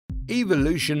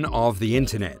Evolution of the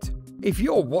Internet. If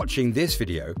you're watching this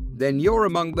video, then you're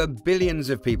among the billions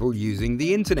of people using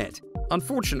the Internet.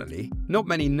 Unfortunately, not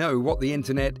many know what the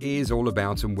Internet is all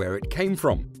about and where it came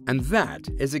from. And that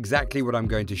is exactly what I'm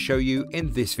going to show you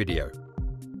in this video.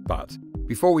 But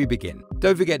before we begin,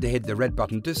 don't forget to hit the red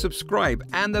button to subscribe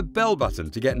and the bell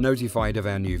button to get notified of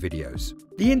our new videos.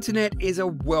 The Internet is a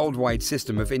worldwide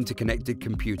system of interconnected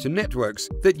computer networks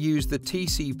that use the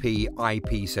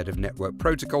TCP/IP set of network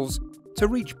protocols to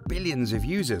reach billions of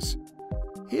users.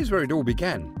 Here's where it all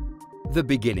began. The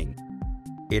beginning.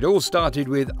 It all started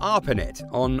with ARPANET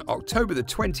on October the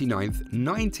 29th,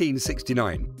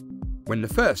 1969, when the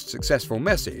first successful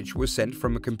message was sent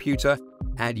from a computer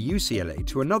at UCLA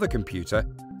to another computer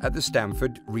at the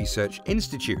Stanford Research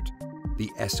Institute, the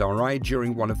SRI,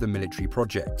 during one of the military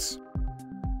projects.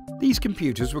 These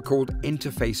computers were called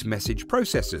Interface Message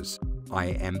Processors,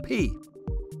 IMP.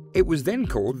 It was then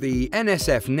called the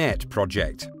NSFNet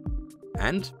project,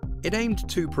 and it aimed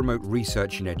to promote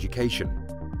research in education.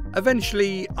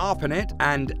 Eventually, ARPANET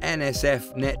and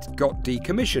NSFNet got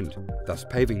decommissioned, thus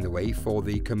paving the way for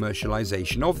the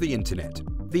commercialization of the Internet.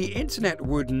 The Internet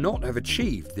would not have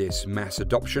achieved this mass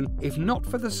adoption if not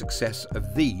for the success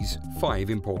of these 5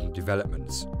 important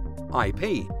developments.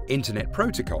 IP, Internet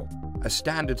Protocol, a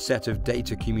standard set of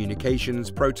data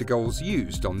communications protocols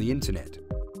used on the Internet.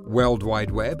 World Wide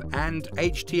Web and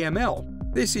HTML.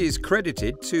 This is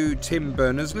credited to Tim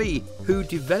Berners-Lee, who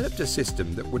developed a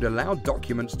system that would allow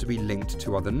documents to be linked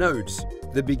to other nodes.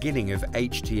 The beginning of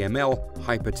HTML,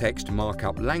 Hypertext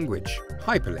Markup Language,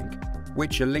 hyperlink,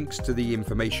 which are links to the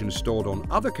information stored on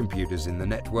other computers in the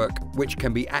network, which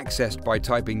can be accessed by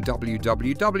typing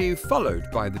www followed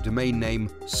by the domain name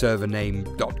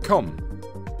servername.com.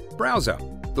 Browser.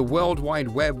 The World Wide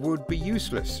Web would be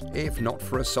useless if not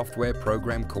for a software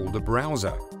program called a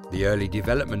browser. The early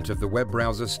development of the web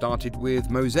browser started with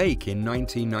Mosaic in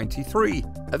 1993.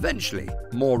 Eventually,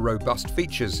 more robust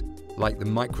features, like the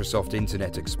Microsoft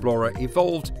Internet Explorer,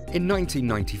 evolved in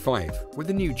 1995 with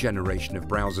a new generation of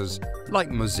browsers like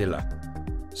Mozilla.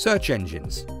 Search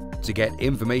engines. To get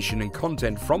information and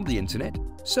content from the Internet,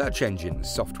 search engine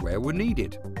software were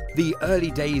needed. The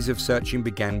early days of searching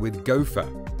began with Gopher.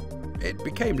 It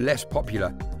became less popular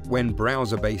when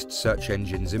browser-based search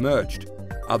engines emerged.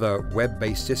 Other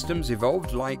web-based systems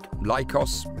evolved like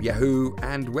Lycos, Yahoo,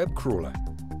 and Webcrawler.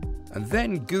 And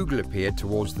then Google appeared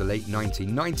towards the late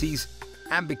 1990s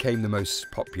and became the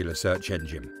most popular search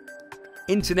engine.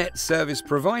 Internet service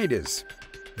providers.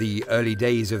 The early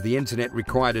days of the Internet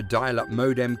required a dial-up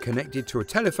modem connected to a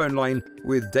telephone line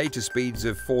with data speeds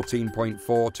of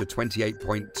 14.4 to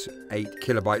 28.8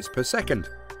 kilobytes per second.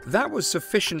 That was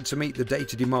sufficient to meet the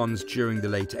data demands during the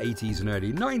late 80s and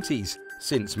early 90s,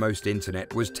 since most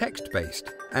Internet was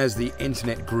text-based. As the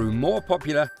Internet grew more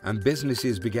popular and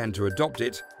businesses began to adopt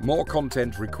it, more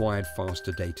content required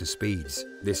faster data speeds.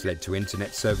 This led to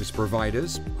Internet service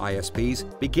providers, ISPs,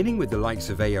 beginning with the likes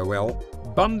of AOL,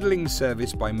 bundling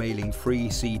service by mailing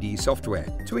free CD software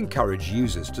to encourage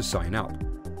users to sign up.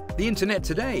 The Internet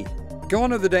today.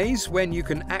 Gone are the days when you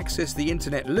can access the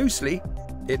Internet loosely.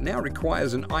 It now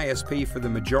requires an ISP for the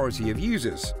majority of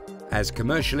users. As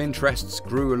commercial interests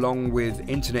grew along with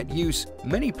Internet use,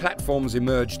 many platforms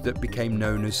emerged that became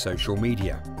known as social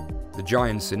media. The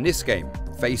giants in this game: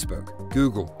 Facebook,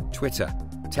 Google, Twitter,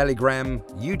 Telegram,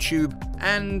 YouTube,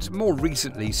 and more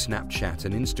recently Snapchat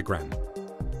and Instagram.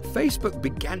 Facebook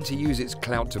began to use its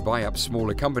clout to buy up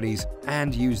smaller companies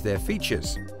and use their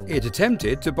features. It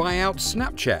attempted to buy out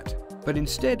Snapchat, but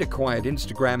instead acquired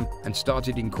Instagram and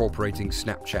started incorporating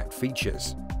Snapchat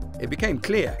features. It became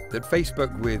clear that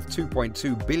Facebook, with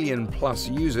 2.2 billion plus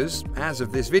users as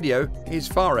of this video, is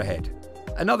far ahead.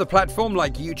 Another platform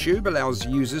like YouTube allows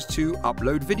users to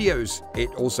upload videos. It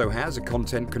also has a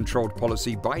content controlled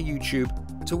policy by YouTube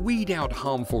to weed out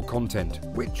harmful content,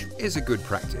 which is a good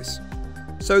practice.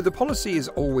 So the policy is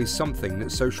always something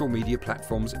that social media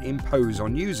platforms impose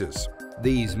on users.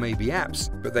 These may be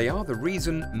apps, but they are the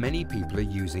reason many people are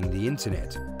using the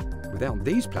Internet. Without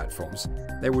these platforms,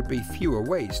 there would be fewer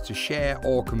ways to share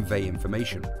or convey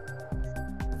information.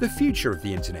 The future of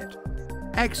the Internet.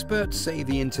 Experts say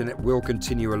the Internet will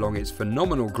continue along its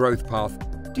phenomenal growth path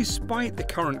despite the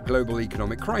current global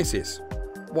economic crisis.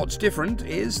 What's different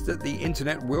is that the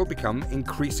Internet will become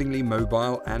increasingly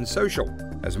mobile and social,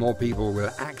 as more people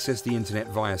will access the Internet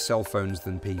via cell phones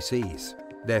than PCs.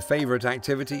 Their favorite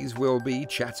activities will be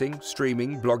chatting,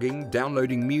 streaming, blogging,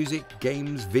 downloading music,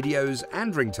 games, videos,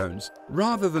 and ringtones,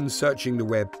 rather than searching the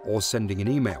web or sending an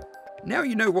email. Now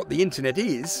you know what the Internet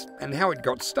is and how it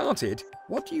got started,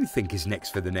 what do you think is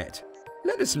next for the net?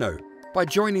 Let us know. by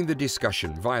joining the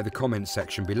discussion via the comments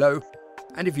section below,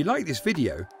 and if you like this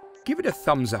video, give it a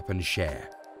thumbs up and share.